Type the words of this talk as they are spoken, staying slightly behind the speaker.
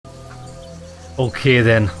Okay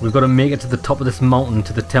then, we've got to make it to the top of this mountain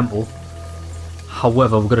to the temple.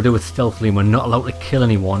 However, we've got to do it stealthily and we're not allowed to kill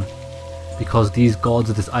anyone because these guards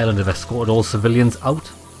of this island have escorted all civilians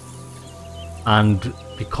out. And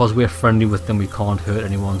because we're friendly with them, we can't hurt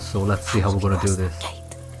anyone, so let's see how we're going to do this.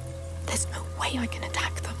 There's no way I can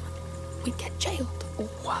attack them. We'd get jailed or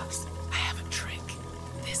worse. I have a trick.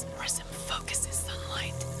 This prism focuses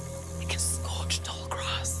sunlight. It can scorch tall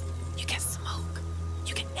grass. You get smoke.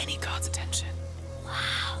 You get any guard's attention.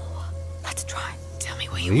 Wow. Let's try. Tell me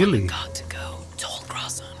where you want the guard to go. Tall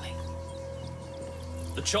grass only.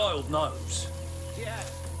 The child knows. Yeah,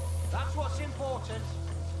 that's what's important.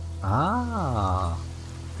 Ah.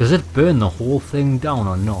 Does it burn the whole thing down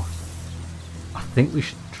or not? I think we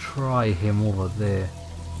should try him over there.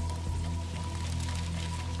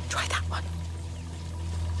 Try that one.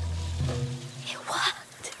 It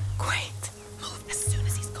worked. Great. Move as soon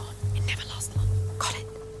as he's gone. It never lasts long. Got it.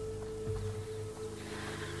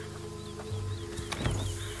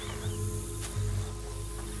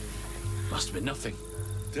 Must have been nothing.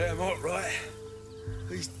 Damn hot, right?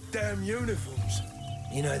 These damn uniforms.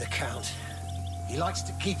 You know the Count. He likes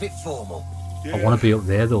to keep it formal. Yeah. I want to be up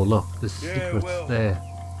there though, look, there's secrets well, there.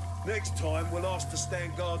 Next time we'll ask to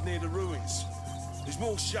stand guard near the ruins. There's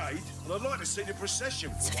more shade, and I'd like to see the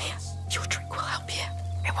procession for Sophia, once. your trick will help you.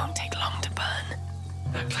 It won't take long to burn.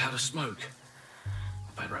 That cloud of smoke.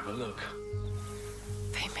 I better have a look.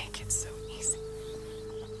 They make it so easy.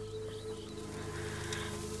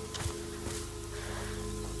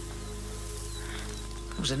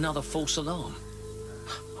 It was another false alarm.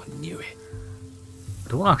 I knew it. I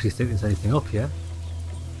don't actually think there's anything up here.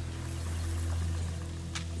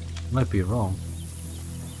 Might be wrong.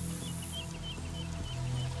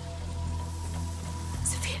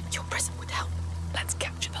 Sophia, your prism would help. Let's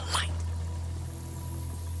capture the light.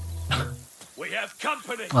 We have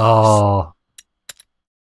company! Oh.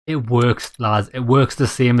 It works, lads. It works the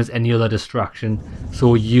same as any other distraction.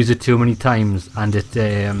 So use it too many times and it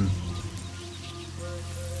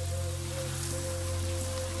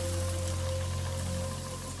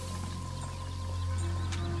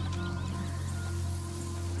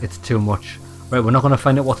it's too much. Right, we're not going to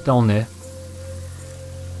find out what's down there.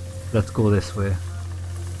 Let's go this way.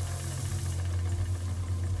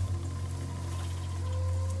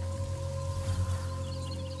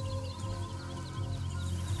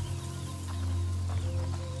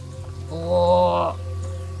 Oh,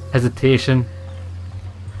 hesitation.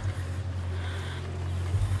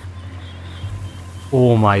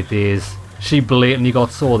 Oh my days. She blatantly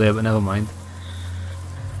got saw there, but never mind.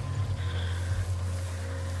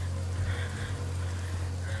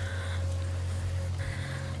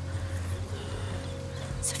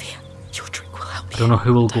 Sophia, your trick will help you. I don't know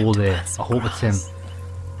who will go Time to there. burn I some hope it's him.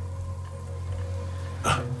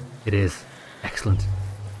 grass. It is. Excellent.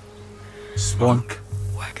 Smoke.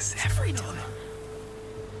 Works every time.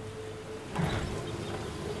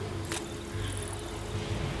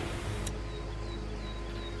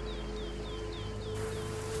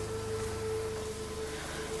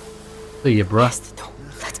 See you, bruh. Yes, the door.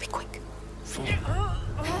 Let's be quick.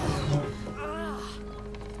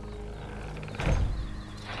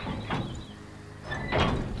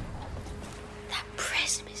 That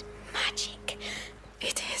prism is magic.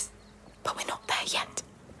 It is, but we're not there yet.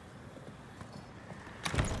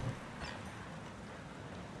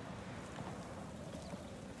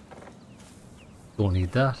 Don't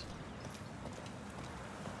need that.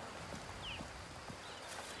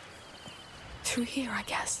 Through here, I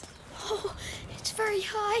guess. Oh, it's very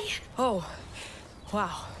high. Oh,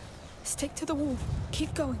 wow. Stick to the wall.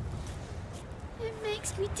 Keep going. It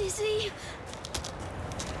makes me dizzy.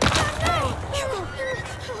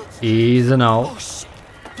 Easy now. Oh, shit.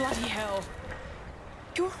 Bloody hell.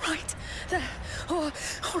 You're right. There. Oh,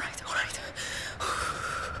 all right, all right.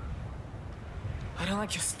 I don't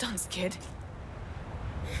like your stunts, kid.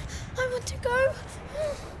 I want to go.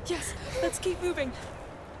 Yes, let's keep moving.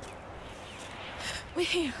 We're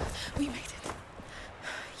here. We made it.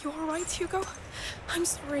 You all right, Hugo? I'm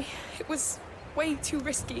sorry. It was way too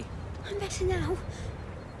risky. I'm better now.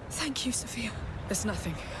 Thank you, Sophia. There's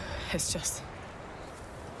nothing. It's just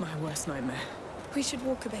my worst nightmare. We should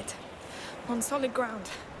walk a bit. On solid ground.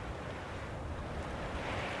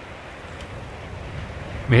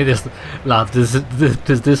 Mate, this lad, does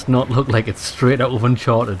this not look like it's straight out of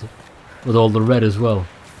Uncharted? With all the red as well.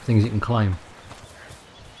 Things you can climb.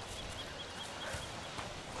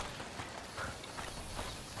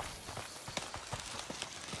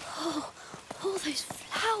 Oh, all those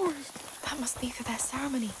flowers. That must be for their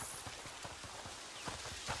ceremony.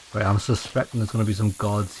 Right, I'm suspecting there's going to be some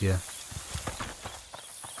guards here.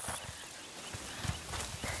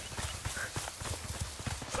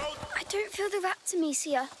 Don't feel the rats,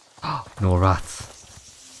 Amicia. No rats.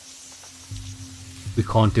 We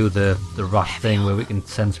can't do the rat thing where we can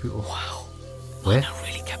sense people. Wow. Where? That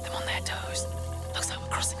really kept them on their toes. Looks like we're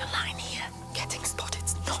crossing a line here. Getting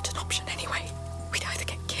spotted's not an option anyway. We'd either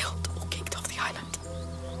get killed or kicked off the island.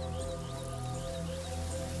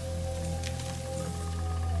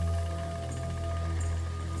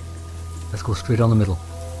 Let's go straight on the middle.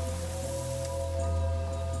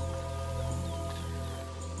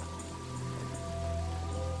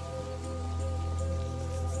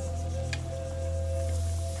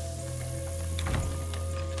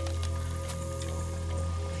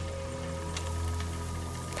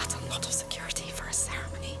 That's a lot of security for a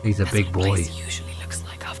ceremony. He's a That's big what boy. place usually looks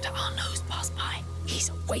like after our nose passed by. He's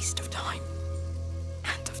a waste of time.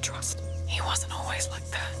 And of trust. He wasn't always like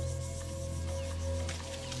that.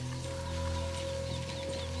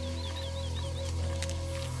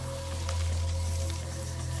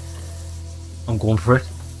 I'm going for it.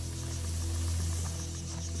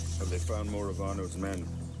 Have they found more of Arnold's men?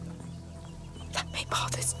 That main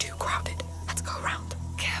path is too crowded. Let's go around.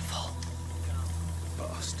 Careful.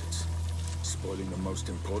 Bastards. Spoiling the most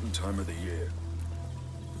important time of the year.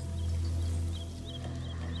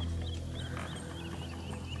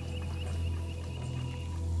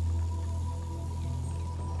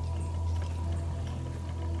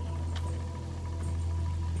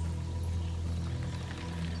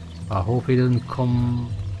 I hope he doesn't come.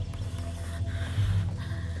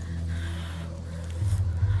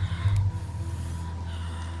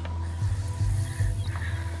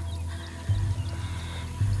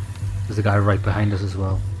 There's a guy right behind us as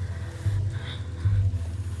well.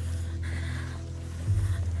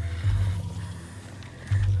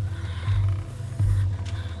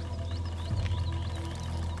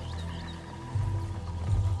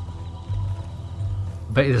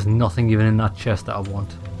 I bet you there's nothing even in that chest that I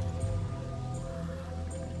want.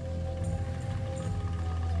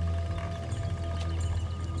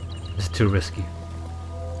 It's too risky.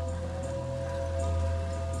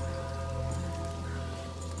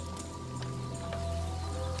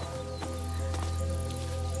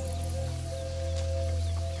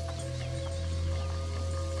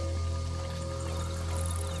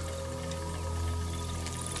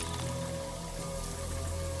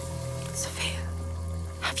 Sophia,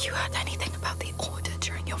 have you heard anything about the Order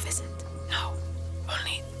during your visit? No.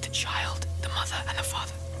 Only the child, the mother, and the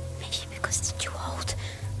father. Maybe because it's too old.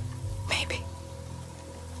 Maybe.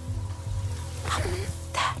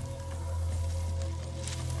 There.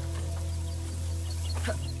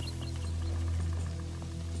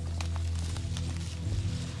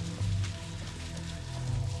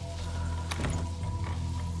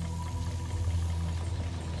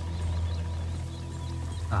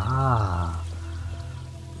 Ah.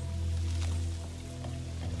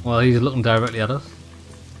 Well, he's looking directly at us.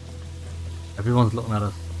 Everyone's looking at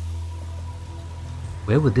us.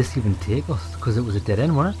 Where would this even take us? Because it was a dead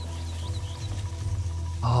end, wasn't it?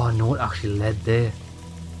 Oh no, it actually led there.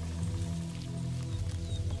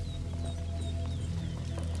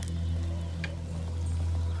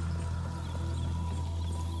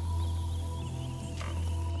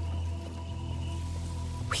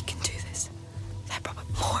 We can do this. There are probably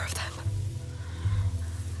more of them.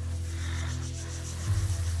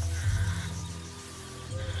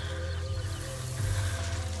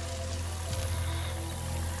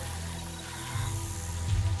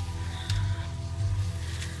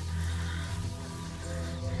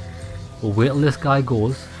 We'll wait till this guy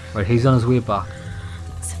goes. Right, he's on his way back.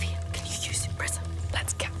 Sophia, can you use your prism?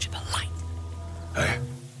 Let's capture the light. Hey?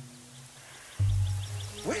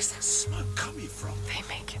 Where's that smoke coming from? They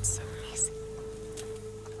make it so easy.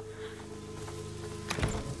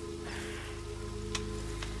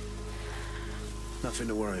 Nothing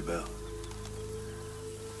to worry about.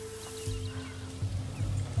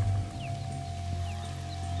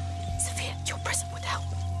 Sophia, your prism would help.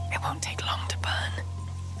 It won't take long to burn.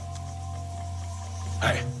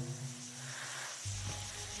 Hey?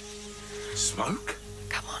 Smoke?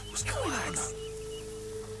 Come on, What's going on?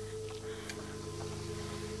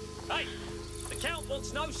 Hey, the Count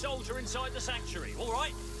wants no soldier inside the sanctuary, all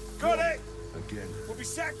right? Got it! Again. Will be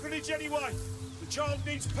sacrilege anyway. The child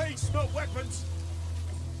needs peace, not weapons.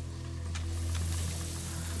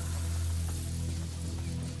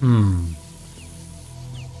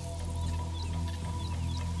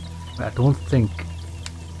 I don't think.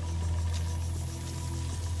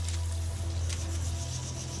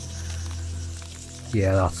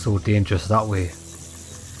 Yeah, that's so dangerous that way.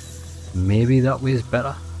 Maybe that way is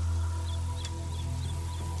better.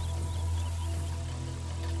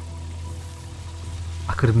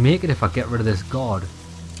 I could make it if I get rid of this guard.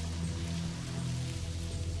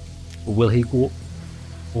 But will he go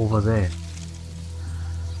over there?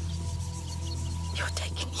 You're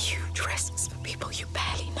taking huge risks for people you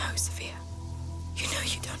barely know, Sophia. You know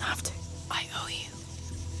you don't have to. I owe you.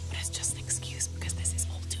 But it's just an excuse because this is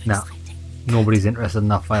all too Nah, exciting. nobody's interested in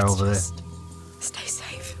that fire over there. Just stay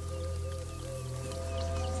safe.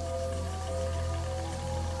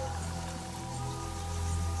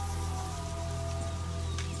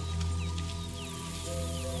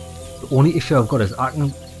 The only issue I've got is I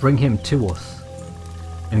can bring him to us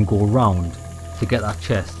and go round to get that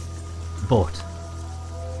chest, but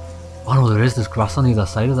oh no, there's grass on the other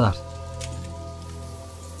side of that.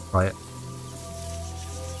 Right.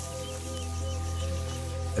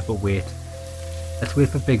 But wait. Let's wait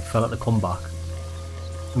for big fella to come back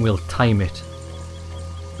and we'll time it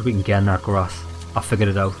so we can get in that grass. I figured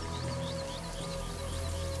it out.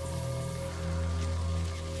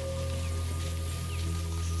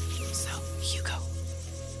 So, Hugo,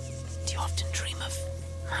 do you often dream of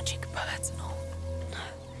magic birds and all? No.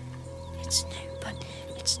 It's new, but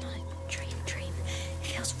it's not a dream. It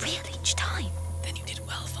feels real each time. Then you did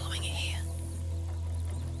well following it here.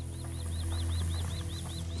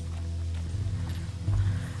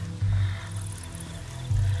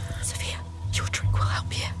 Sophia, your trick will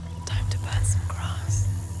help you. Time to burn some grass.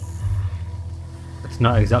 It's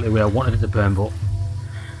not exactly where I wanted it to burn, but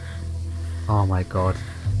oh my god,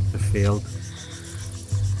 it failed.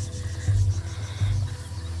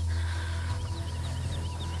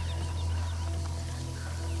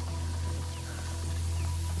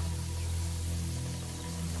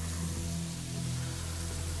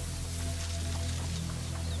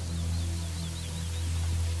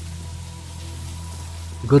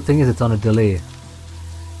 The good thing is it's on a delay.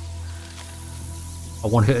 I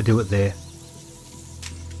want her to do it there.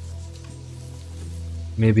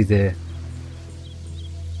 Maybe there.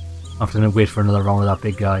 I'm gonna wait for another round of that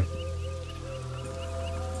big guy.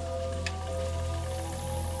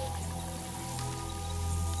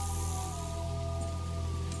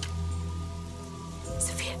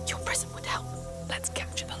 Sophia, your prism would help. Let's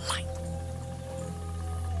capture the light.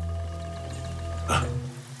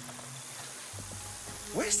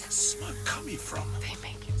 Where's that smoke coming from? They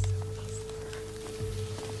make it so possible.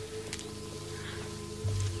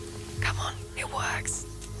 Come on, it works.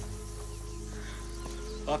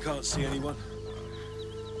 I can't see anyone.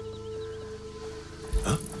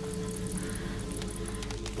 Huh?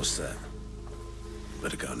 What's that?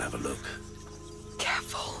 Better go and have a look.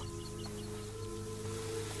 Careful.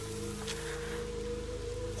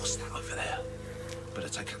 What's that over there? Better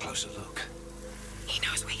take a closer look. He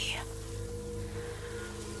knows we're here.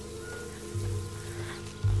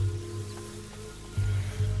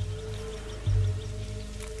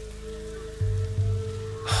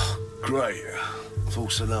 Great.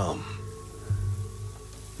 False alarm.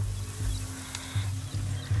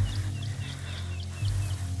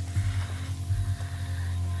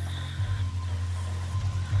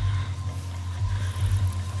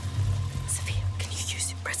 Sophia, can you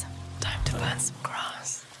use your prism? Time to burn some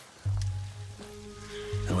grass.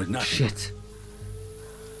 And with nothing. Shit.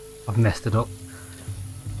 I've messed it up.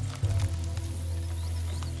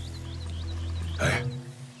 Hey,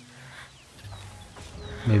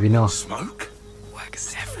 Maybe not. smoke?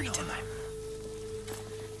 Works every time.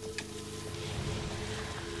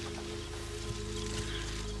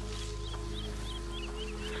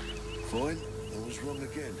 Fine, I was wrong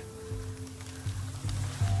again.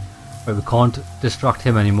 But we can't distract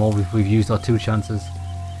him anymore. We've used our 2 chances.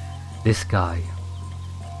 This guy.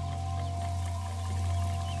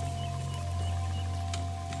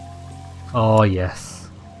 Oh yes.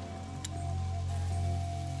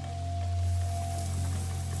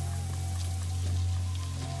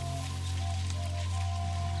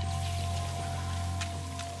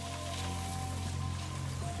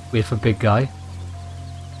 Wait for big guy.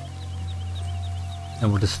 And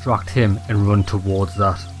we'll distract him and run towards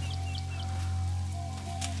that.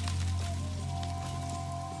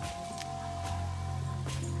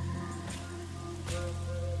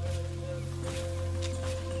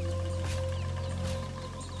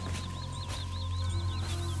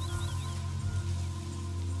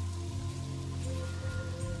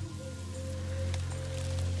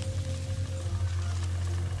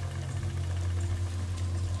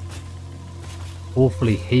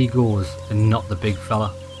 Hopefully he goes and not the big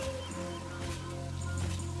fella.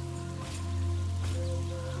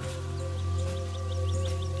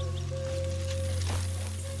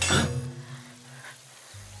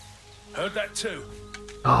 Heard that too.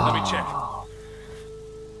 Let me check.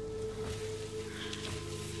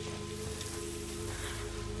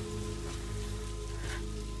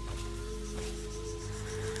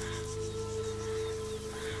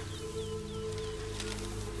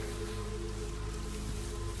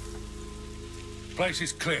 Place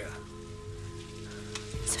is clear.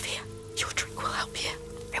 Sophia, your drink will help you.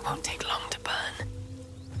 It won't take long to burn.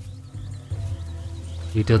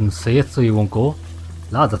 He doesn't say it, so he won't go.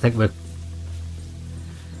 Lads, I think we're...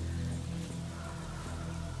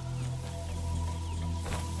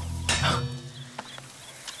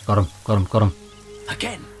 Got him, got him, got him.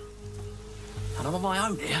 Again? And I'm on my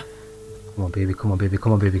own here. Come on, baby, come on, baby,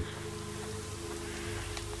 come on, baby.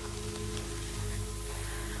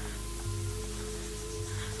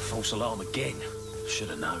 False alarm again. Should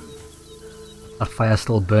have known. That fire's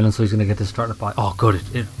still burning, so he's gonna get distracted by... Oh, good,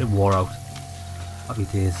 it wore out. Happy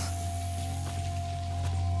days.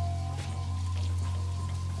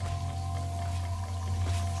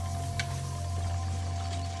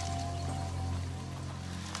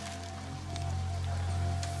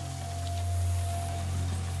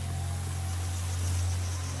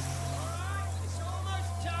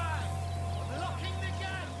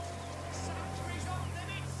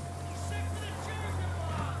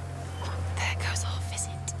 There goes our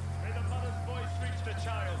visit.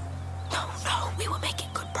 No, we were making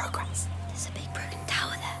good progress. There's a big broken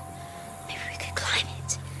tower there. Maybe we could climb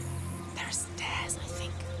it. There are stairs, I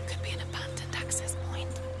think. Could be an abandoned access point.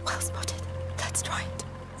 Well spotted. Let's try it.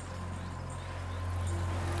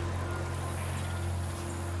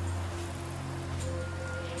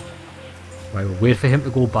 Right, we'll wait for him to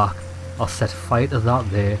go back. I'll set fire to that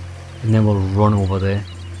there, and then we'll run over there.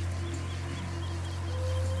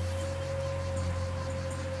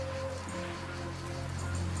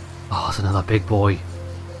 Oh, it's another big boy.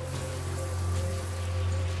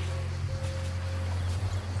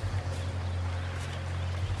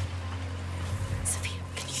 Sophia,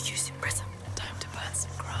 can you use your prism? Time to burn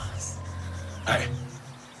some grass. Hey.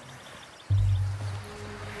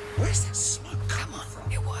 Where's that smoke Come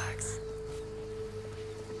on, it works.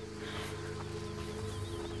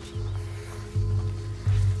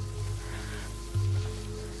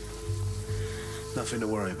 Nothing to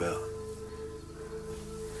worry about.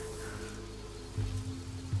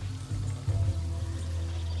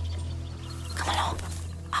 Come along.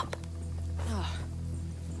 Up.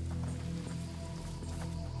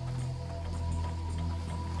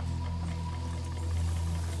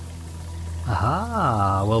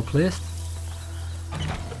 Aha, well placed.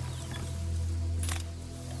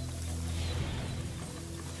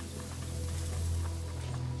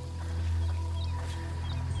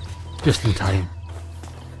 Just in time.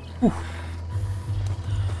 Ooh.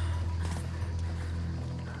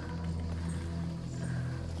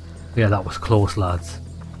 Yeah, that was close, lads.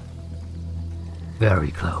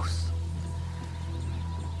 Very close.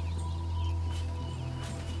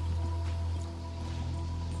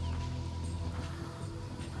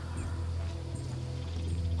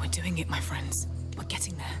 We're doing it, my friends. We're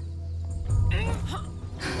getting there.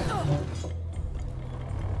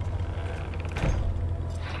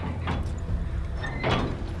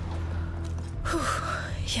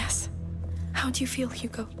 Yes. How do you feel,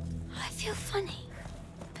 Hugo? I feel funny,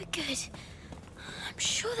 but good. I'm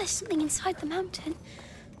sure there's something inside the mountain.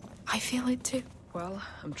 I feel it too. Well,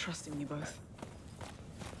 I'm trusting you both.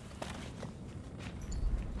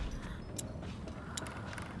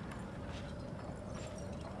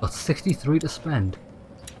 Got 63 to spend.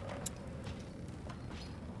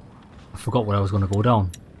 I forgot where I was going to go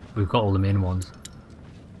down. We've got all the main ones.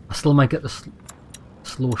 I still might get the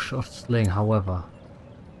slow shot sling, however.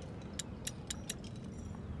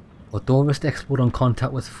 But don't risk explode on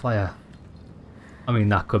contact with fire. I mean,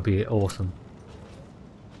 that could be awesome.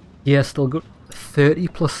 Yeah, still good. 30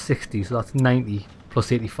 plus 60, so that's 90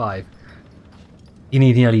 plus 85. You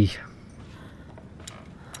need nearly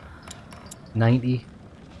 90.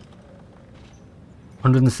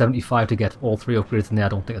 175 to get all 3 upgrades in there. I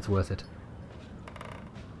don't think it's worth it.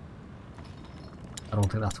 I don't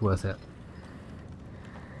think that's worth it.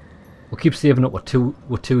 We'll keep saving up.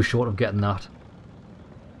 We're too short of getting that.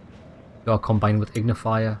 We are combined with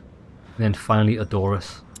Ignifier, and then finally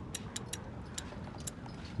Adoris.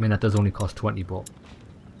 I mean, that does only cost 20, but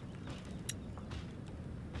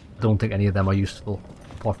I don't think any of them are useful,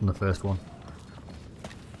 apart from the first one.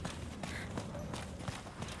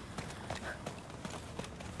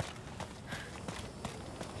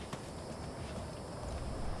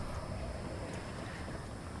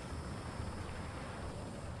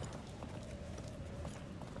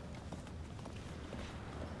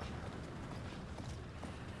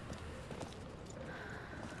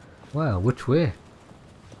 Well, which way?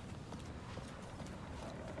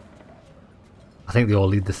 I think they all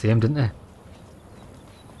lead the same, didn't they?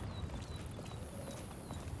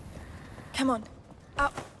 Come on.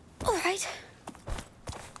 Up. All right.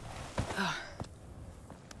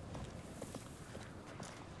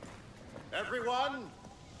 Everyone,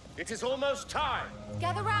 it is almost time.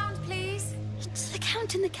 Gather round, please. It's the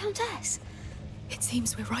Count and the Countess. It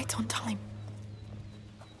seems we're right on time.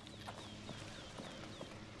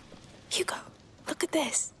 Hugo, look at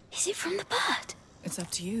this. Is it from the bird? It's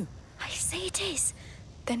up to you. I say it is.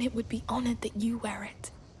 Then it would be honored that you wear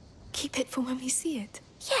it. Keep it for when we see it.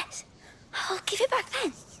 Yes. I'll give it back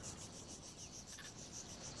then.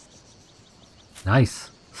 Nice.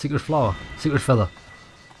 Secret flower. Secret feather.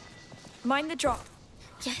 Mind the drop.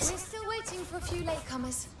 Yes. We're still waiting for a few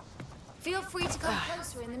latecomers. Feel free to come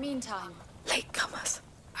closer in the meantime. Latecomers.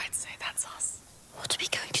 I'd say that's us. What are we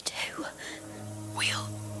going to do? We'll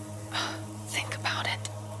think about it.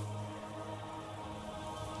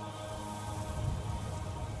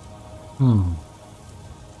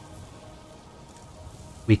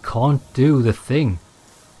 We can't do the thing.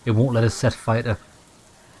 It won't let us set fire to...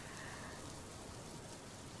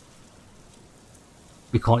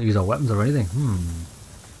 We can't use our weapons or anything.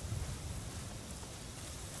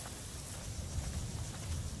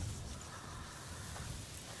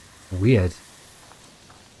 Weird.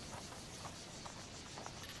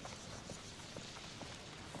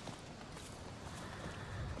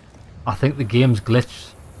 I think the game's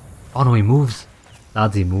glitched. Oh no, he moves.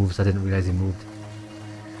 Lads, he moves. I didn't realise he moved.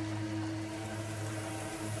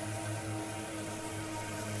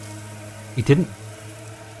 He didn't.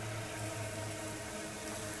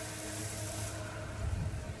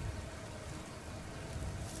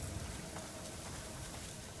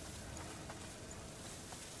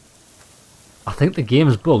 I think the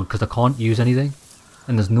game's bugged because I can't use anything.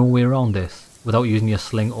 And there's no way around this without using your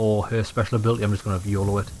sling or her special ability. I'm just going to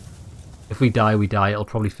YOLO it. If we die, we die. It'll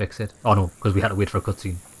probably fix it. Oh no, because we had to wait for a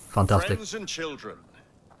cutscene. Fantastic. Friends and children,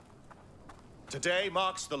 today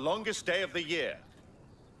marks the longest day of the year.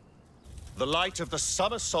 The light of the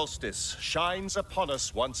summer solstice shines upon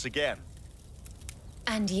us once again.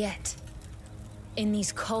 And yet, in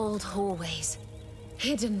these cold hallways,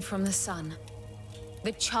 hidden from the sun,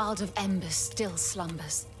 the child of embers still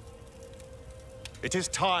slumbers. It is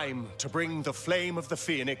time to bring the flame of the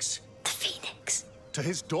Phoenix... The Phoenix? ...to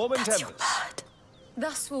his dormant That's embers. your bird.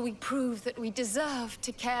 Thus will we prove that we deserve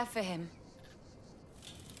to care for him.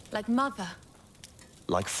 Like mother.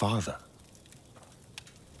 Like father.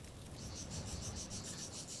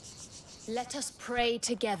 Let us pray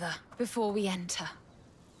together before we enter.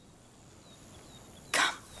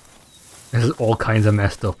 Come. This is all kinds of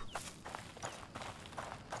messed up.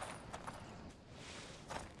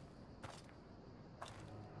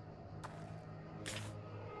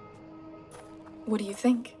 What do you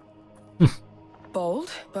think?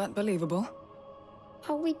 Bold, but believable.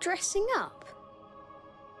 Are we dressing up?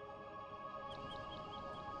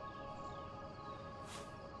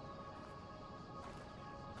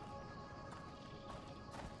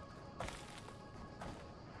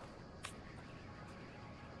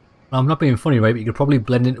 I'm not being funny, right? But you could probably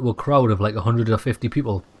blend into a crowd of like 150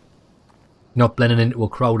 people. Not blending into a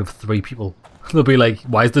crowd of 3 people. They'll be like,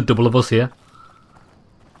 why is there double of us here?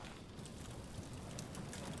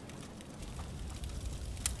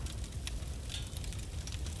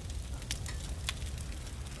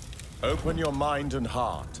 Open your mind and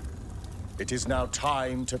heart. It is now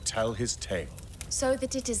time to tell his tale. So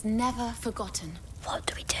that it is never forgotten. What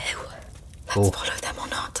do we do? Let's follow them or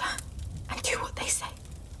not, and do what they say.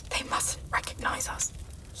 They mustn't recognize us.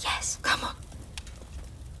 Yes. Come on.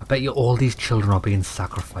 I bet you all these children are being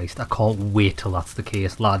sacrificed. I can't wait till that's the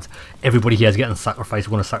case, lads. Everybody here is getting sacrificed.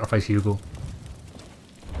 We're going to sacrifice Hugo.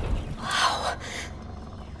 Wow.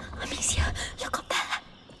 Amicia, look up there.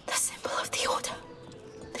 The symbol of the Order.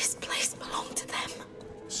 This place belonged to them.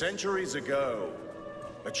 Centuries ago,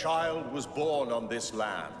 a child was born on this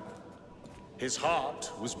land. His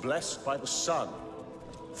heart was blessed by the sun,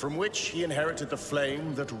 from which he inherited the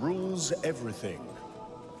flame that rules everything.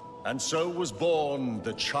 And so was born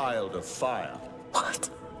the Child of Fire. What?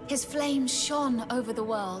 His flame shone over the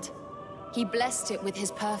world. He blessed it with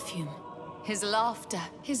his perfume, his laughter,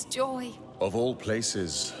 his joy. Of all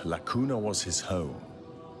places, La Cuna was his home.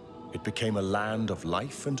 It became a land of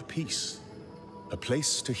life and peace, a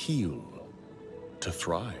place to heal, to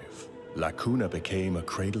thrive. La Cuna became a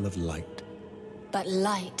cradle of light. But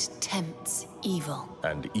light tempts evil.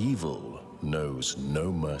 And evil knows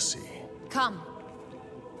no mercy. Come.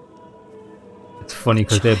 It's funny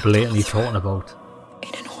because they're blatantly talking about.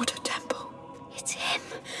 In an Order temple. It's him,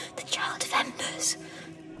 the Child of Embers.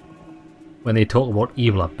 When they talk about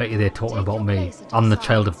evil, I bet you they're talking about me. I'm the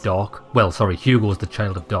Child of Dark. Well, sorry, Hugo's the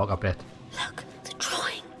Child of Dark, I bet. Look, the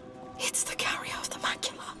drawing. It's the carrier of the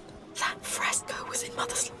macula. That fresco was in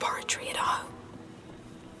Mother's laboratory at home.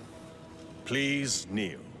 Please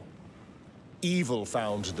kneel. Evil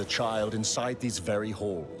found the child inside these very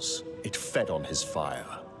halls. It fed on his fire,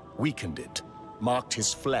 weakened it, marked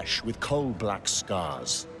his flesh with coal-black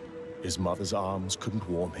scars. His mother's arms couldn't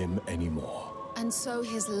warm him anymore. And so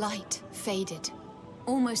his light faded,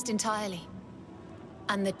 almost entirely.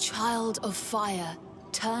 And the Child of Fire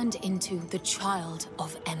turned into the Child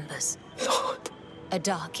of Embers. Lord. A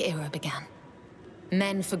dark era began.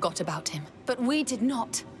 Men forgot about him, but we did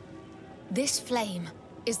not. This flame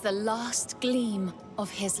is the last gleam of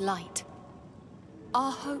his light.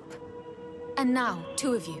 Our hope. And now,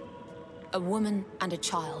 two of you, a woman and a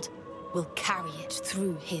child, will carry it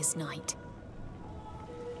through his night.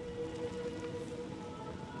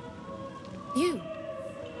 You.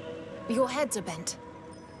 Your heads are bent.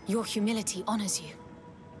 Your humility honors you.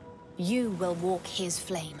 You will walk his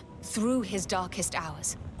flame through his darkest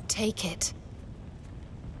hours. Take it.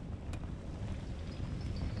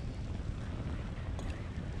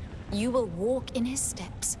 You will walk in his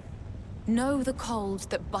steps. Know the cold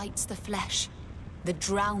that bites the flesh, the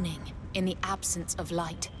drowning in the absence of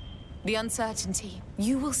light, the uncertainty.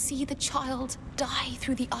 You will see the child die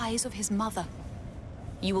through the eyes of his mother.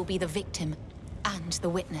 You will be the victim and the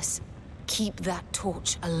witness. Keep that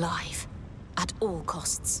torch alive at all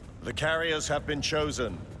costs. The carriers have been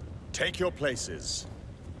chosen. Take your places.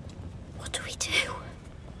 What do we do?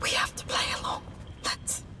 We have to play along.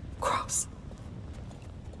 Let's cross.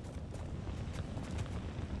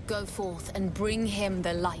 Go forth and bring him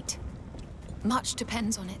the light. Much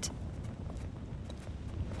depends on it.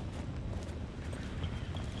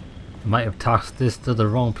 Might have tasked this to the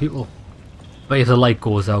wrong people. But if the light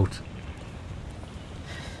goes out.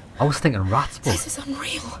 I was thinking rats, but This is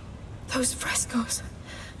unreal. Those frescoes.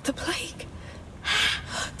 The plague.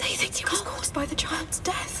 They think it was caused by the child's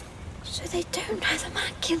death. So they don't know the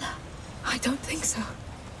macula. I don't think so.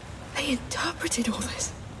 They interpreted all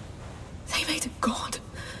this. They made a god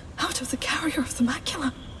out of the carrier of the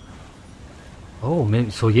macula. oh,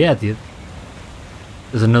 maybe so. Yeah,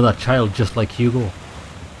 there's another child just like Hugo.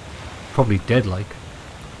 Probably dead, like.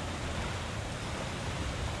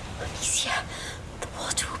 Amicia, the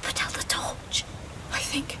water will put out the torch. I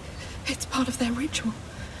think it's part of their ritual.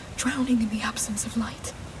 Drowning in the absence of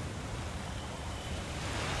light.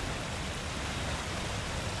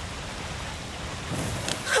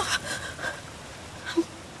 I'm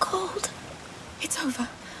cold. It's over.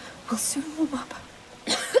 We'll soon warm up.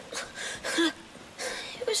 It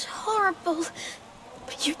was horrible.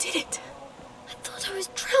 But you did it. I thought I was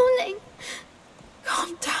drowning.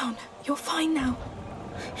 Calm down. You're fine now.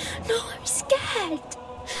 No, I'm scared.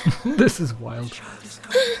 This is wild.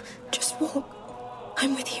 Just walk.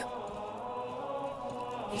 I'm with you.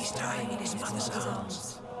 He's dying in his mother's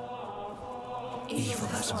arms. Evil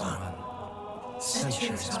has won.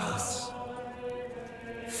 Centuries pass.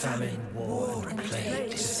 Famine, war, and plague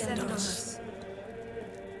descend on us.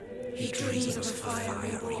 He dreams of fire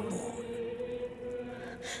reborn.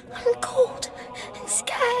 I'm cold and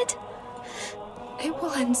scared. It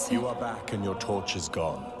will end soon. You are back and your torch is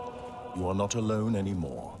gone. You are not alone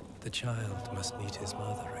anymore. The child must meet his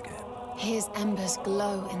mother again. His embers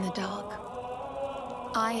glow in the dark.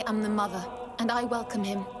 I am the mother, and I welcome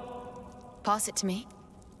him. Pass it to me.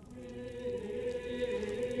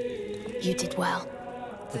 You did well.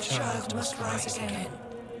 The child must rise again.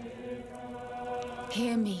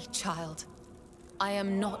 Hear me, child. I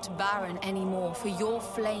am not barren anymore, for your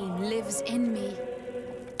flame lives in me.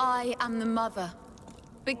 I am the mother.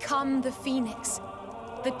 Become the phoenix,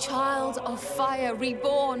 the child of fire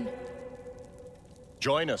reborn.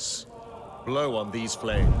 Join us. Blow on these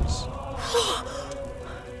flames.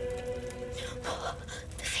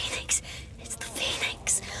 The phoenix. It's the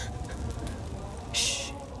phoenix.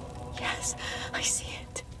 Shh. Yes, I see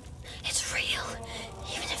it. It's real.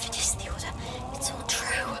 Even if it is the order, it's all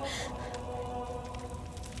true.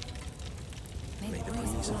 May the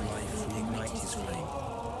breeze of life reignite his flame.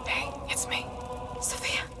 Hey, it's me.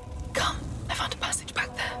 Sophia, come. I found a passage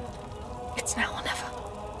back there. It's now or never.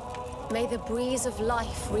 May the breeze of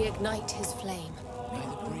life reignite his flame. May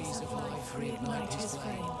the breeze of life reignite his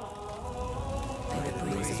flame. May the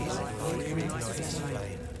breeze of life reignite his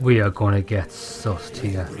flame. We are gonna get sussed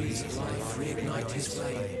here. Breeze of life reignite his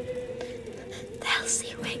flame. They'll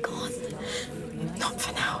see we're gone. Not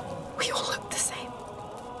for now. We all look the same.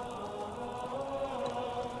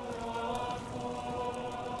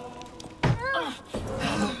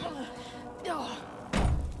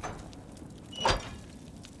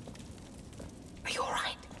 Are you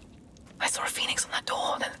alright? I saw a phoenix on that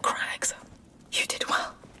door, then the crags. You did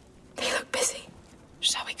well. They look busy.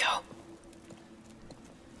 Shall we go?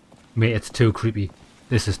 Mate, it's too creepy.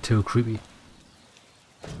 This is too creepy.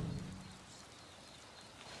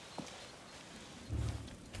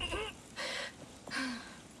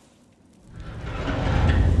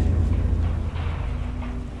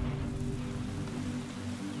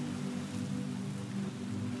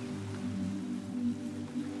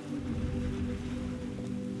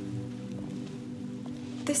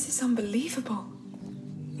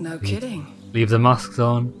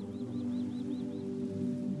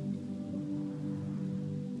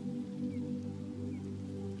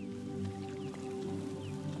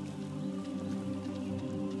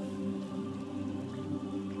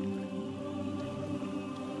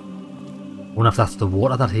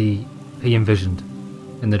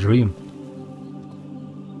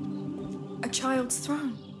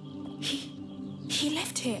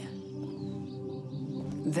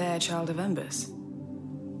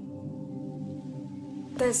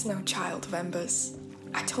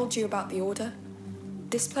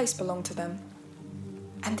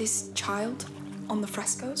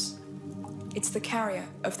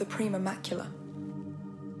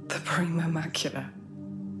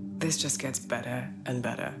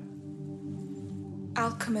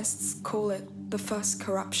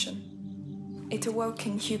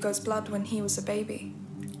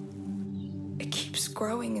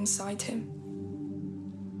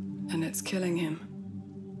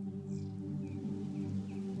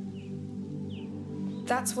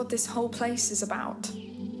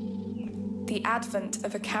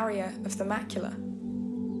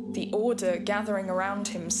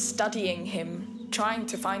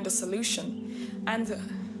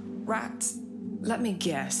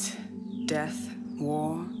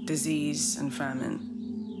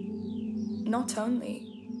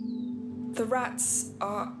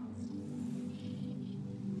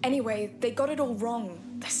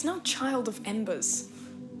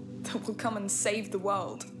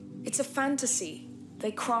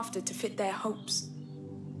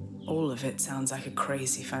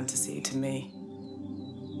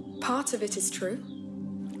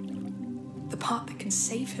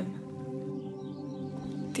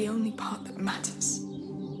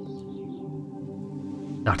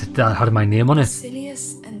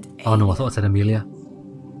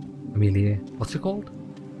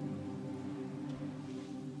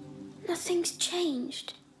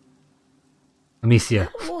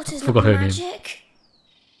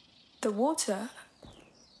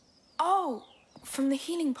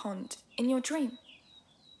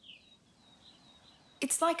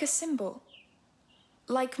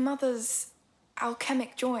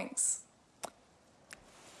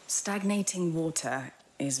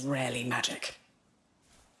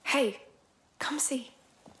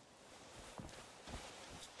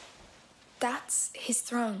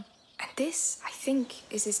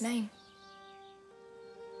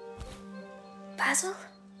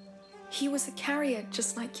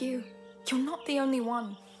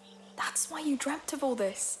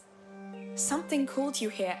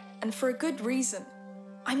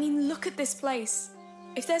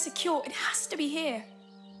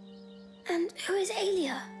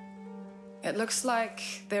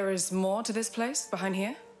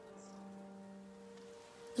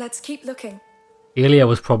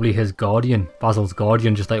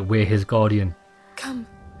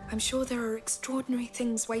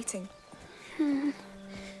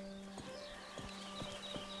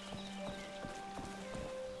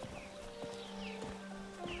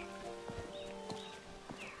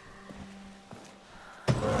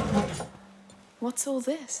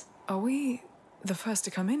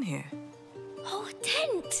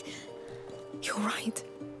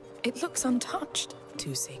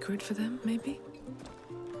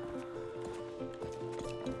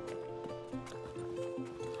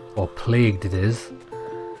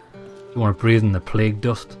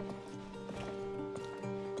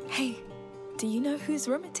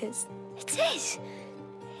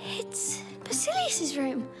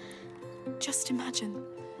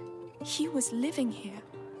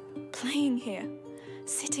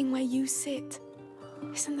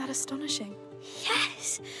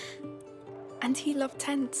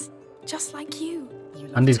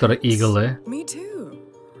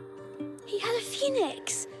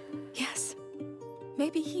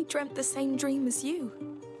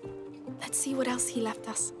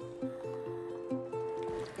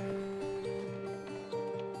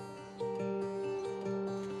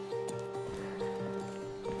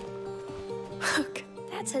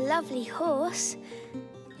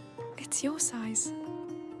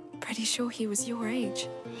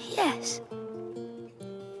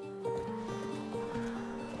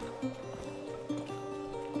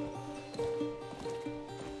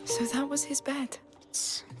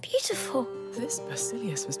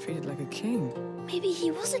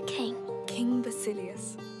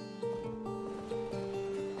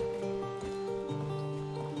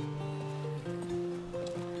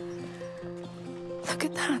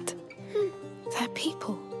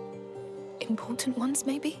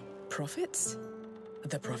 Are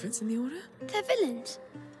there prophets in the Order? They're villains.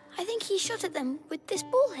 I think he shot at them with this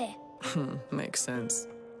ball here. Makes sense.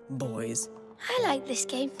 Boys. I like this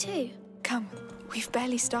game too. Come, we've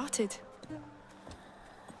barely started.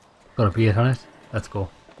 Got a beard on it. Let's go.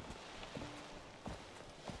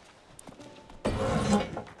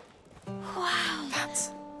 Wow.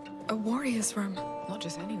 That's a warrior's room. Not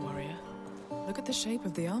just any warrior. Look at the shape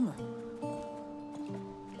of the armor.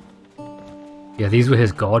 Yeah, these were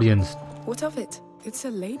his guardians. What of it? It's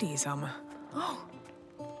a lady's armor. Oh,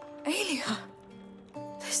 Aelia.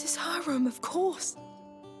 This is her room, of course.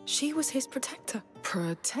 She was his protector.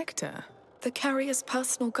 Protector? The carrier's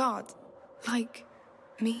personal guard. Like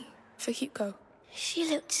me for Hugo. She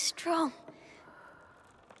looked strong.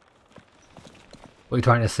 What are you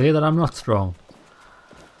trying to say, that I'm not strong?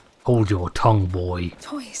 Hold your tongue, boy.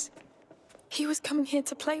 Toys. He was coming here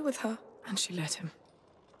to play with her. And she let him.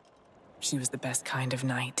 She was the best kind of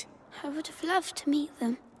knight. I would have loved to meet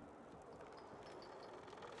them.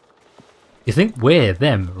 You think we're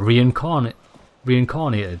them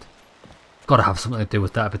reincarnated? Gotta have something to do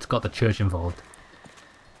with that if it's got the church involved.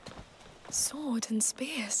 Sword and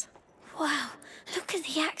spears. Wow, look at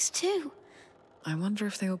the axe too. I wonder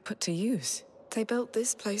if they were put to use. They built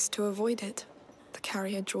this place to avoid it. The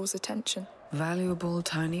carrier draws attention. Valuable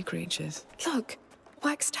tiny creatures. Look,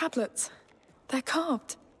 wax tablets. They're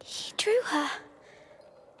carved. He drew her.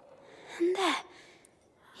 And there,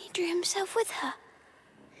 he drew himself with her.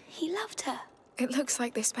 He loved her. It looks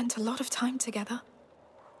like they spent a lot of time together.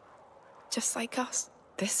 Just like us.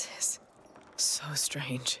 This is so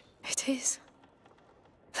strange. It is.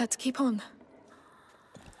 Let's keep on.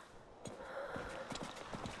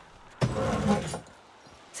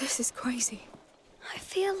 This is crazy. I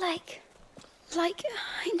feel like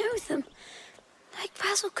I know them. Like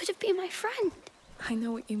Basil could have been my friend. I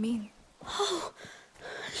know what you mean. Oh,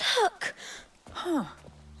 look. Huh.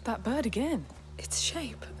 That bird again. Its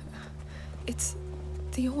shape. It's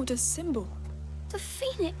the Order's symbol. The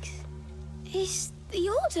phoenix is the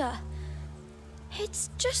Order. It's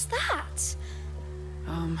just that.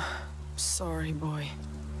 Sorry, boy.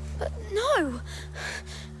 But no.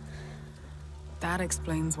 That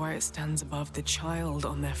explains why it stands above the child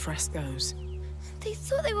on their frescoes. They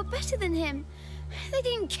thought they were better than him. They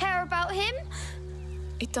didn't care about him.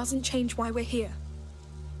 It doesn't change why we're here.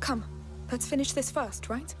 Come, let's finish this first,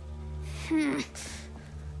 right?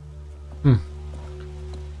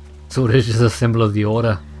 So it is just a symbol of the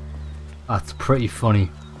Order. That's pretty funny.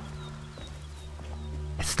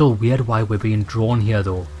 It's still weird why we're being drawn here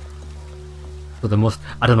though. But there must,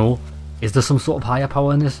 I don't know, is there some sort of higher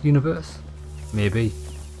power in this universe? Maybe.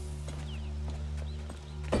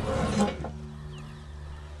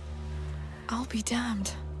 I'll be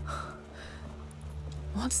damned.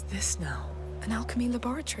 What's this now? An alchemy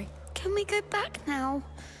laboratory. Can we go back now?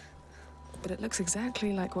 But it looks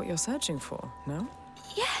exactly like what you're searching for, no?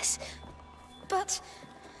 Yes, but...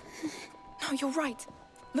 No, you're right.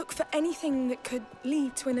 Look for anything that could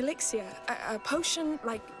lead to an elixir. A potion,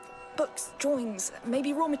 like books, drawings,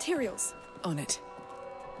 maybe raw materials. On it.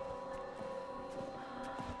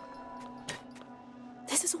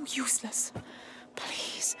 This is all useless.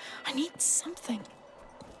 Please, I need something.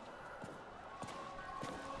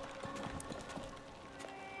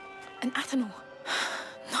 An ethanol.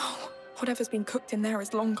 No, whatever's been cooked in there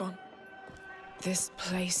is long gone. This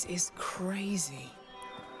place is crazy.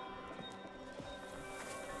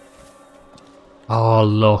 Oh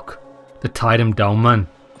look, they tied him down, man.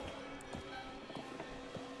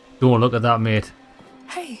 Don't look at that, mate.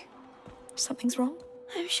 Hey, something's wrong?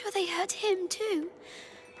 I'm sure they hurt him too.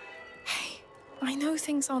 Hey, I know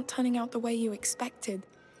things aren't turning out the way you expected,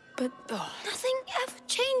 but... Nothing ever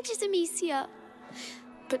changes, Amicia.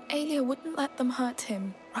 But Aelia wouldn't let them hurt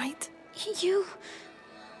him, right? You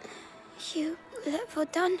let her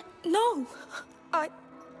done? No! I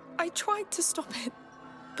tried to stop it,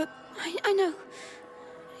 but... I know.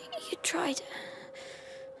 You tried.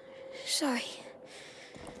 Sorry.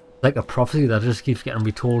 Like a prophecy that just keeps getting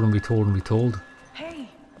retold and retold and retold. Hey,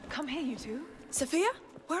 come here, you two. Sophia?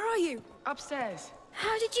 Where are you? Upstairs.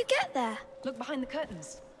 How did you get there? Look behind the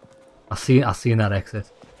curtains. I seen that exit.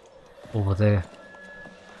 Over there.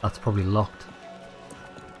 That's probably locked.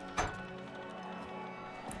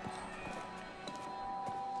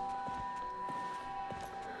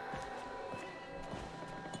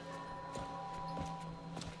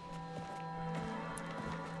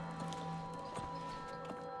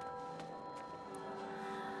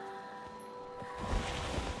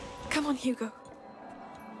 Come on, Hugo.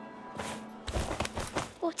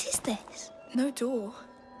 What is this? No door.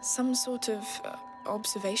 Some sort of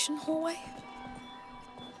observation hallway?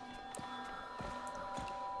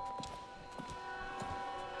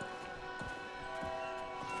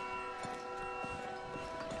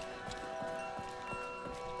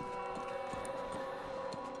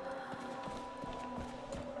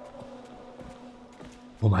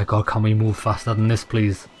 Oh my god, can we move faster than this,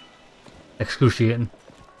 please? Excruciating.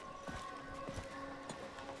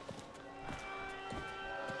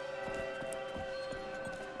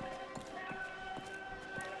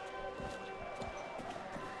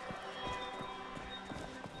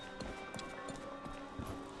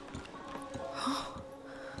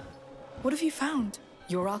 What have you found?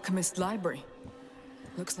 Your alchemist library.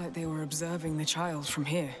 Looks like they were observing the child from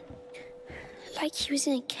here. Like he was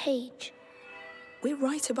in a cage. We're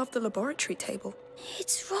right above the laboratory table.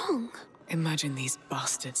 It's wrong. Imagine these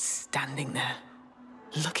bastards standing there,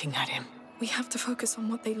 looking at him. We have to focus on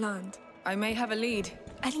what they learned. I may have a lead.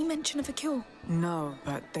 Any mention of a cure? No,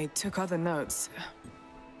 but they took other notes.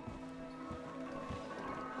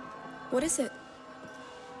 What is it?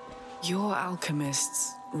 Your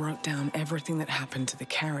alchemists wrote down everything that happened to the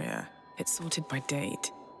carrier. It's sorted by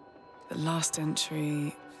date. The last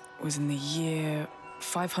entry was in the year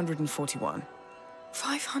 541.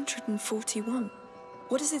 541?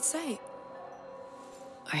 What does it say?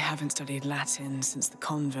 I haven't studied Latin since the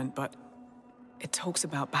convent, but it talks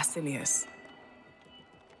about Basilius.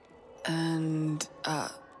 And,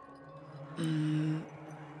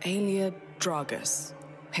 Aelia Dragus,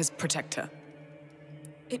 his protector.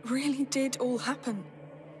 It really did all happen.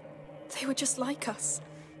 They were just like us.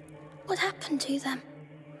 What happened to them?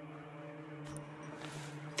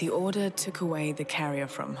 The Order took away the carrier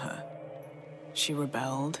from her. She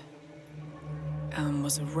rebelled and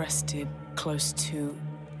was arrested close to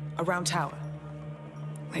a round tower.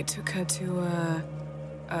 They took her to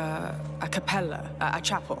a capella, a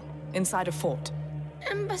chapel, inside a fort.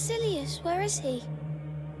 And Basilius, where is he?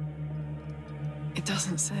 It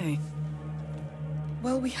doesn't say.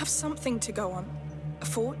 Well, we have something to go on. A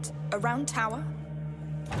fort, a round tower.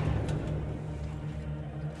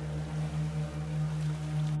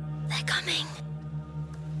 They're coming.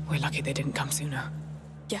 We're lucky they didn't come sooner.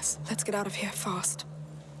 Yes, let's get out of here fast.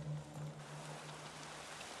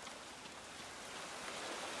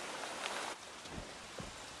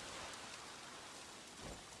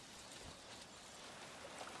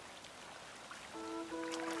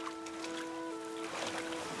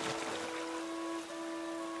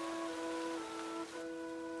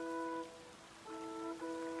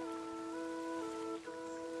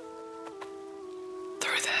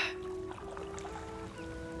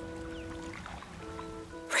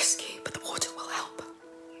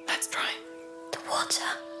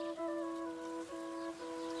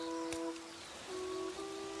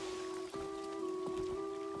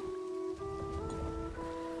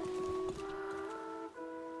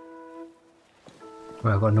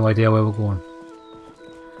 Right, I've got no idea where we're going.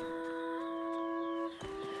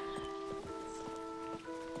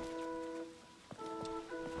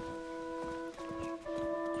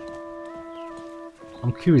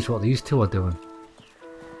 I'm curious what these two are doing.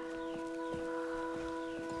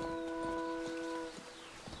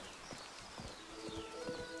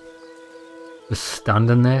 Just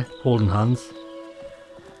standing there, holding hands.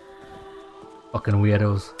 Fucking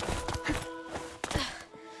weirdos.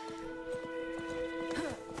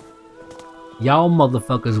 Y'all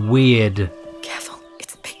motherfuckers weird. Careful,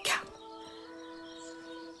 it's a big gap.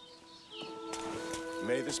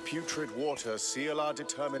 May this putrid water seal our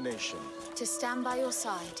determination. To stand by your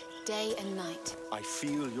side, day and night. I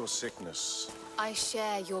feel your sickness. I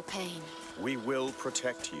share your pain. We will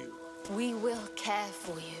protect you. We will care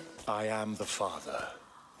for you. I am the father.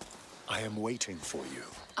 I am waiting for you.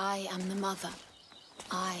 I am the mother.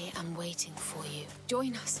 I am waiting for you.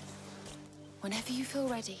 Join us. Whenever you feel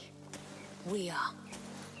ready. We are.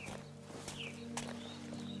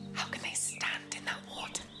 How can they stand in that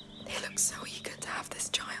water? They look so eager to have this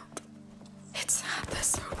child. It's sad they're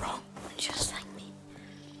so wrong. Just like me.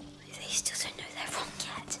 They still don't know they're wrong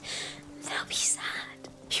yet. They'll be sad.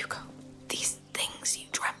 Hugo, these things you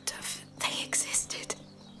dreamt of, they existed.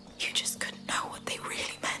 You just couldn't know what they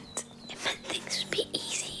really meant. It meant things would be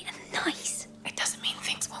easy and nice. It doesn't mean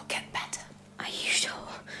things won't get better. Are you sure?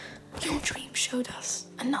 Your dream showed us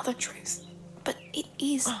another truth. But it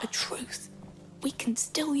is a truth. We can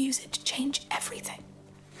still use it to change everything.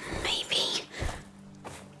 Maybe.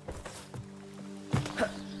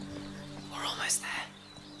 We're almost there.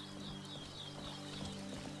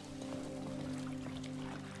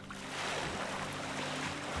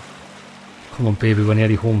 Come on, baby, we're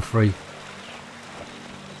nearly home free.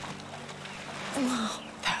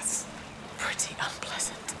 That's pretty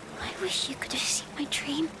unpleasant. I wish you could have seen my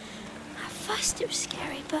dream. At first it was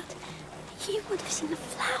scary, but you would have seen the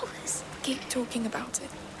flowers. Keep talking about it,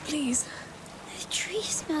 please. The tree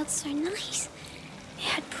smelled so nice. It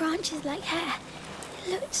had branches like hair.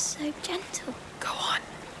 It looked so gentle. Go on.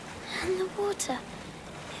 And the water.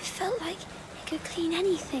 felt like it could clean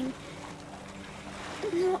anything.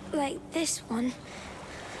 Not like this one.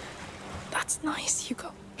 That's nice,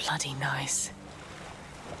 Hugo. Bloody nice.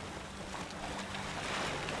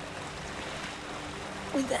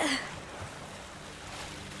 There.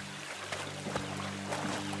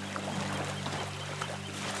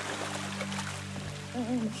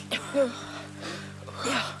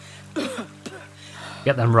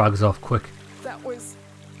 Get them rags off, quick. That was...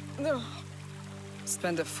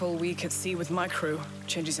 Spend a full week at sea with my crew.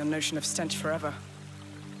 Changes your notion of stench forever.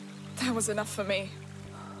 That was enough for me.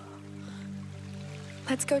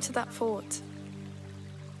 Let's go to that fort.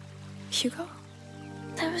 Hugo?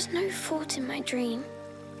 There was no fort in my dream.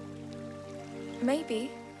 Maybe,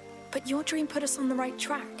 but your dream put us on the right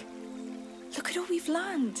track. Look at all we've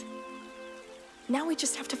learned. Now we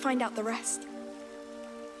just have to find out the rest.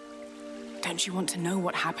 Don't you want to know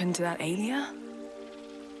what happened to that Alia?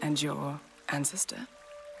 And your ancestor?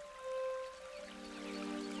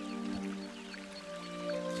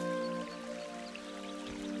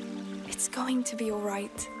 It's going to be all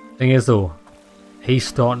right. Thing is though, he's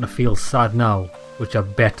starting to feel sad now, which I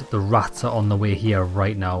bet the rats are on the way here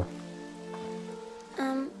right now.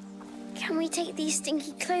 Can we take these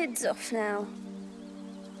stinky clothes off now?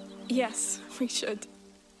 Yes, we should.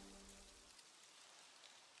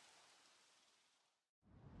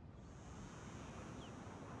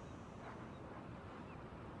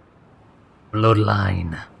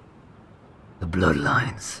 Bloodline. The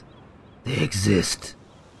bloodlines. They exist.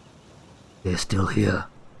 They're still here.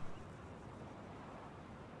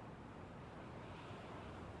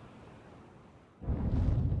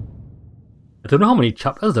 I don't know how many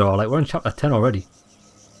chapters there are, like we're in chapter 10 already.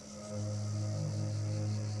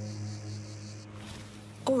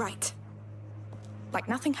 All right. Like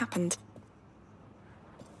nothing happened.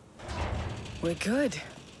 We're good.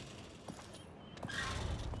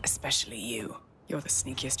 Especially you. You're the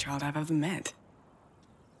sneakiest child I've ever met.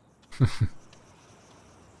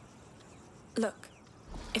 Look,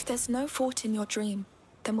 if there's no fort in your dream,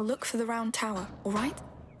 then we'll look for the round tower, all right?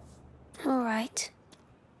 All right.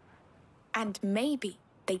 And maybe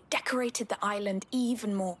they decorated the island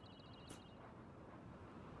even more.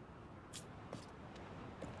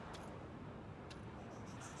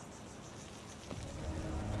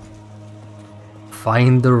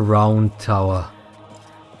 Find the round tower.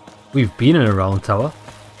 We've been in a round tower.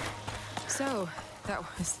 So, that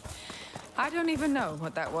was... I don't even know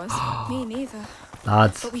what that was. Me neither.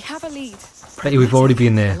 Lads, But we have a lead. bet you we've already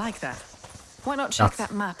been there. I like that. Why not check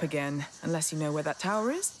that map again, unless you know where that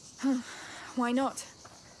tower is? Why not?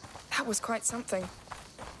 That was quite something.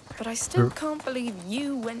 But I still Sure. can't believe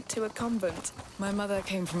you went to a convent. My mother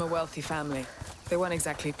came from a wealthy family. They weren't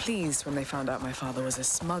exactly pleased when they found out my father was a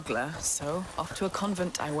smuggler, so off to a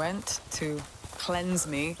convent I went to cleanse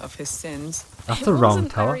me of his sins. That's It a round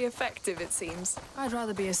wasn't tower. very effective, it seems. I'd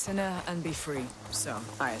rather be a sinner and be free. So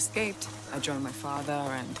I escaped, I joined my father,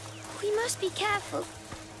 and... We must be careful.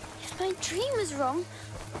 If my dream is wrong,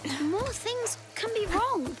 more things can be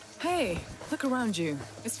wrong. Hey, look around you.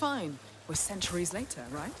 It's fine. We're centuries later,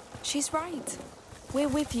 right? She's right. We're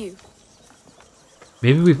with you.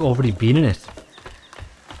 Maybe we've already been in it.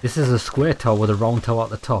 This is a square tower with a round tower at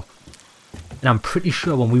the top. And I'm pretty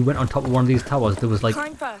sure when we went on top of one of these towers, there was like...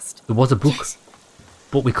 Climb first. There was a book, Yes.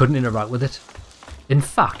 but we couldn't interact with it. In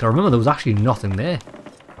fact, I remember there was actually nothing there.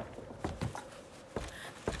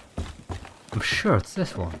 I'm sure it's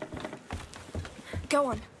this one. Go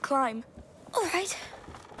on, climb. All right.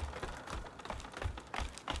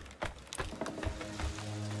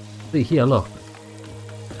 See here, look.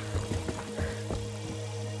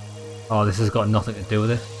 Oh, this has got nothing to do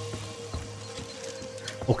with it.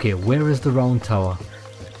 Okay, where is the round tower?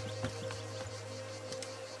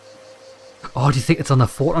 Oh, do you think it's on the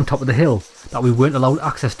fort on top of the hill that we weren't allowed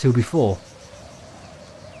access to before?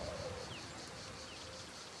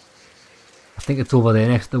 I think it's over there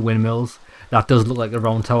next to the windmills. That does look like a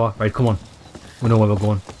round tower. Right, come on. We know where we're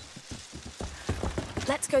going.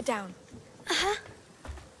 Let's go down.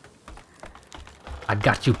 I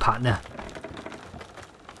got you, partner.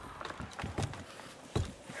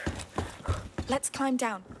 Let's climb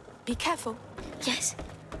down. Be careful. Yes.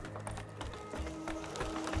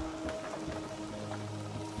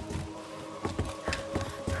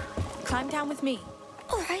 Climb down with me.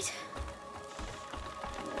 All right.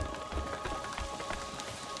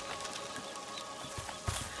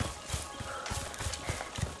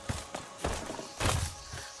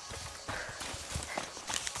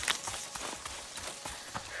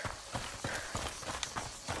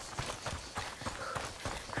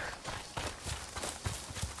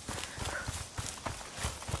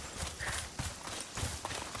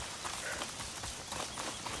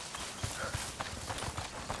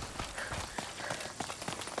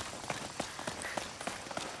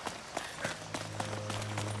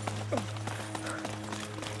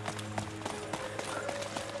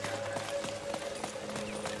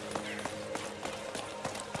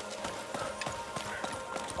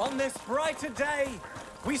 On this brighter day,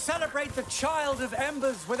 we celebrate the child of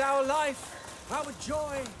embers with our life, our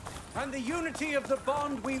joy, and the unity of the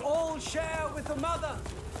bond we all share with the mother.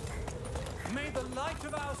 May the light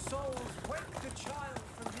of our souls wake the child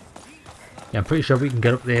from his deep slumber. Yeah, I'm pretty sure we can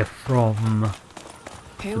get up there from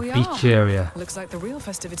Here the we beach are. area. Looks like the real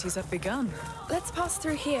festivities have begun. Let's pass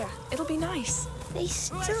through here. It'll be nice. They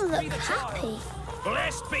still look happy.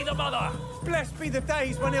 Blessed be the mother! Blessed be the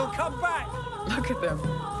days when he'll come back. Look at them.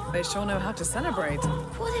 They sure know how to celebrate.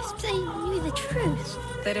 What if they knew the truth?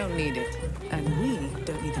 They don't need it. And we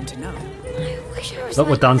don't need them to know. I wish I was Look,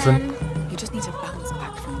 we're like dancing. them. You just need to bounce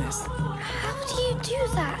back from this. How do you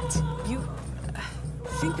do that? You...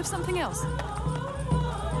 think of something else.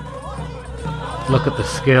 Look at the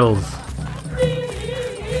skills.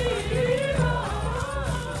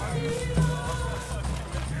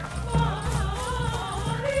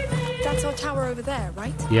 That's our tower over there,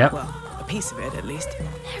 right? Yep. Well, a piece of it, at least.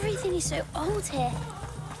 Everything is so old here.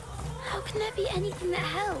 How can there be anything that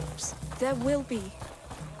helps? There will be.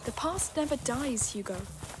 The past never dies, Hugo.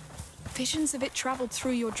 Visions of it traveled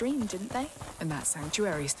through your dream, didn't they? And that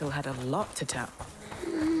sanctuary still had a lot to tell.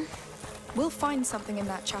 We'll find something in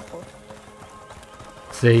that chapel.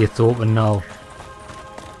 See, it's open now.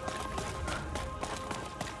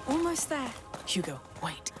 Almost there. Hugo,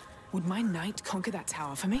 wait. Would my knight conquer that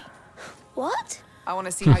tower for me? What? I want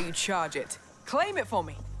to see how you charge it. Claim it for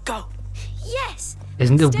me. Go. Yes!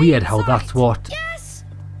 Isn't it Stay weird how inside. that's what Yes!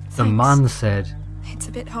 the Thanks. man said? It's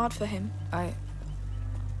a bit hard for him. I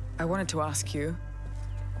wanted to ask you,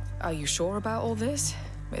 are you sure about all this?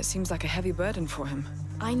 It seems like a heavy burden for him.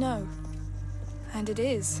 I know. And it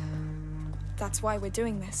is. That's why we're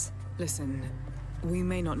doing this. Listen, we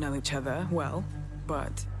may not know each other well,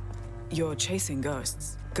 but you're chasing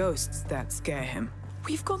ghosts. Ghosts that scare him.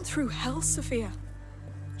 We've gone through hell, Sophia.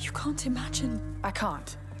 You can't imagine. I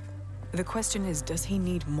can't. The question is, does he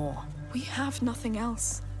need more? We have nothing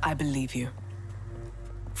else. I believe you.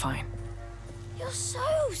 Fine. You're so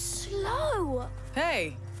slow.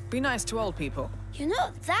 Hey, be nice to old people. You're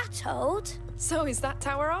not that old. So is that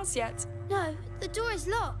tower ours yet? No, the door is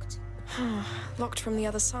locked. Locked from the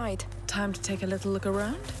other side. Time to take a little look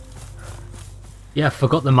around? Yeah, I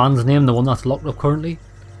forgot the man's name, the one that's locked up currently.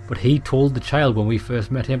 But he told the child when we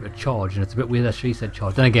first met him to charge, and it's a bit weird that she said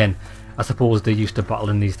charge. Then again, I suppose they used to battle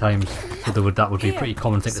in these times, so that would be a pretty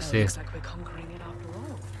common thing to say. Looks like we're conquering it after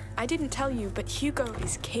all. I didn't tell you, but Hugo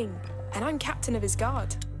is king, and I'm captain of his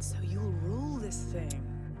guard. So you'll rule this thing.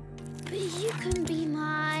 But you can be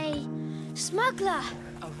my smuggler.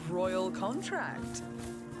 A royal contract.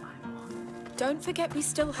 Don't forget we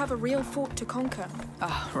still have a real fort to conquer.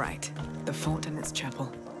 Ah, right. The fort and its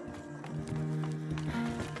chapel.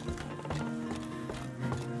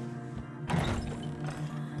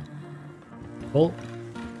 Oh,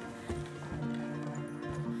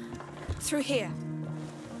 Through here.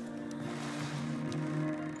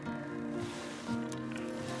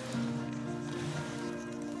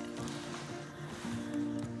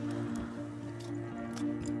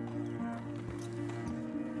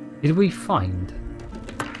 did we find?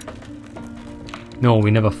 No,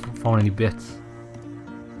 we never found any bits.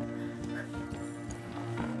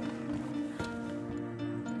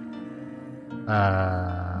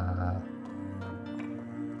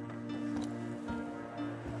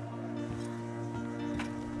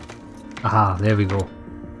 Aha, there we go.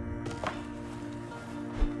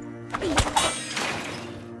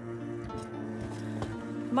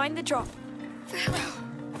 Mind the drop.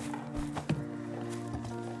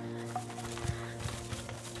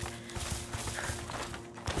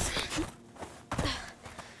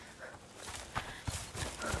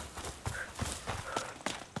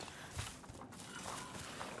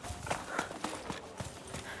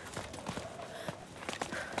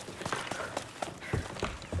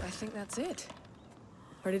 I think that's it.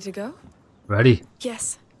 Ready to go? Ready?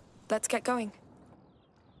 Yes. Let's get going.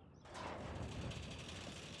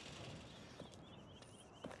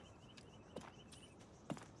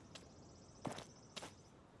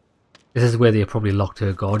 This is where they probably locked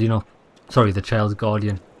her guardian up. Sorry, the child's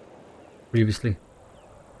guardian. Previously.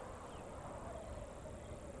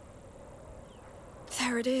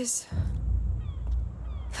 There it is.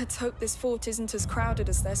 Let's hope this fort isn't as crowded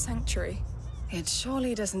as their sanctuary. It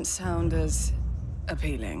surely doesn't sound as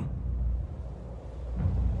appealing.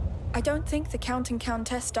 I don't think the Count and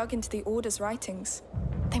Countess dug into the Order's writings.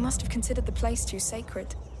 They must have considered the place too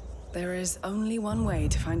sacred. There is only one way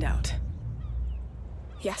to find out.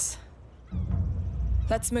 Yes.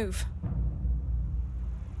 Let's move.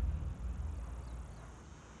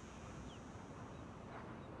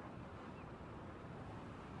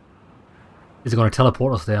 Is it going to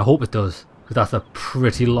teleport us there? I hope it does, because that's a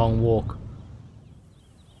pretty long walk.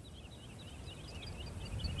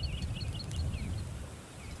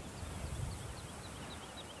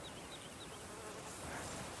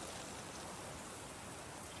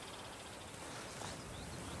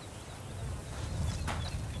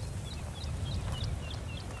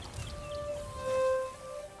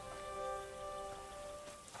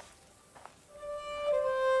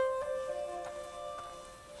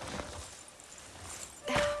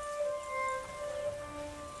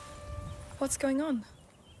 What's going on?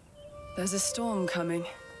 There's a storm coming.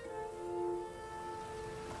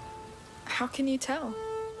 How can you tell?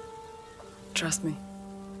 Trust me.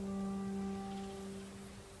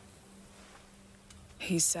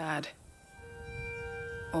 He's sad.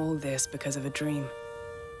 All this because of a dream.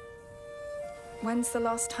 When's the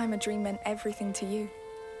last time a dream meant everything to you?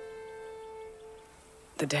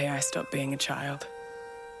 The day I stopped being a child.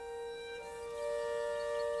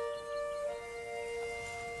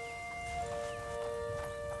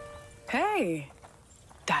 Hey,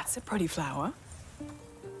 that's a pretty flower.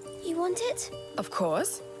 You want it? Of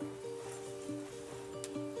course.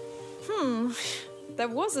 There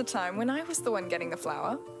was a time when I was the one getting the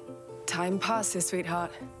flower. Time passes,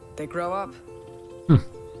 sweetheart. They grow up.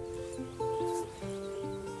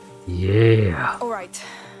 Yeah. All right,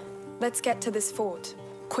 let's get to this fort,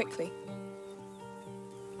 quickly.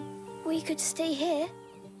 We could stay here.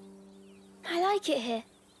 I like it here.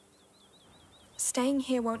 Staying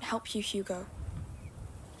here won't help you, Hugo.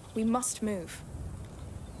 We must move.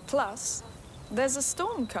 Plus, there's a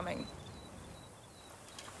storm coming.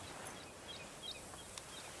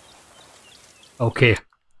 Okay.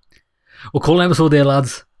 We'll call an episode there,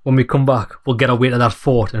 lads. When we come back, we'll get our way to that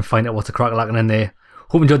fort and find out what's a crack-a-lacking in there.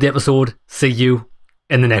 Hope you enjoyed the episode. See you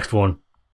in the next one.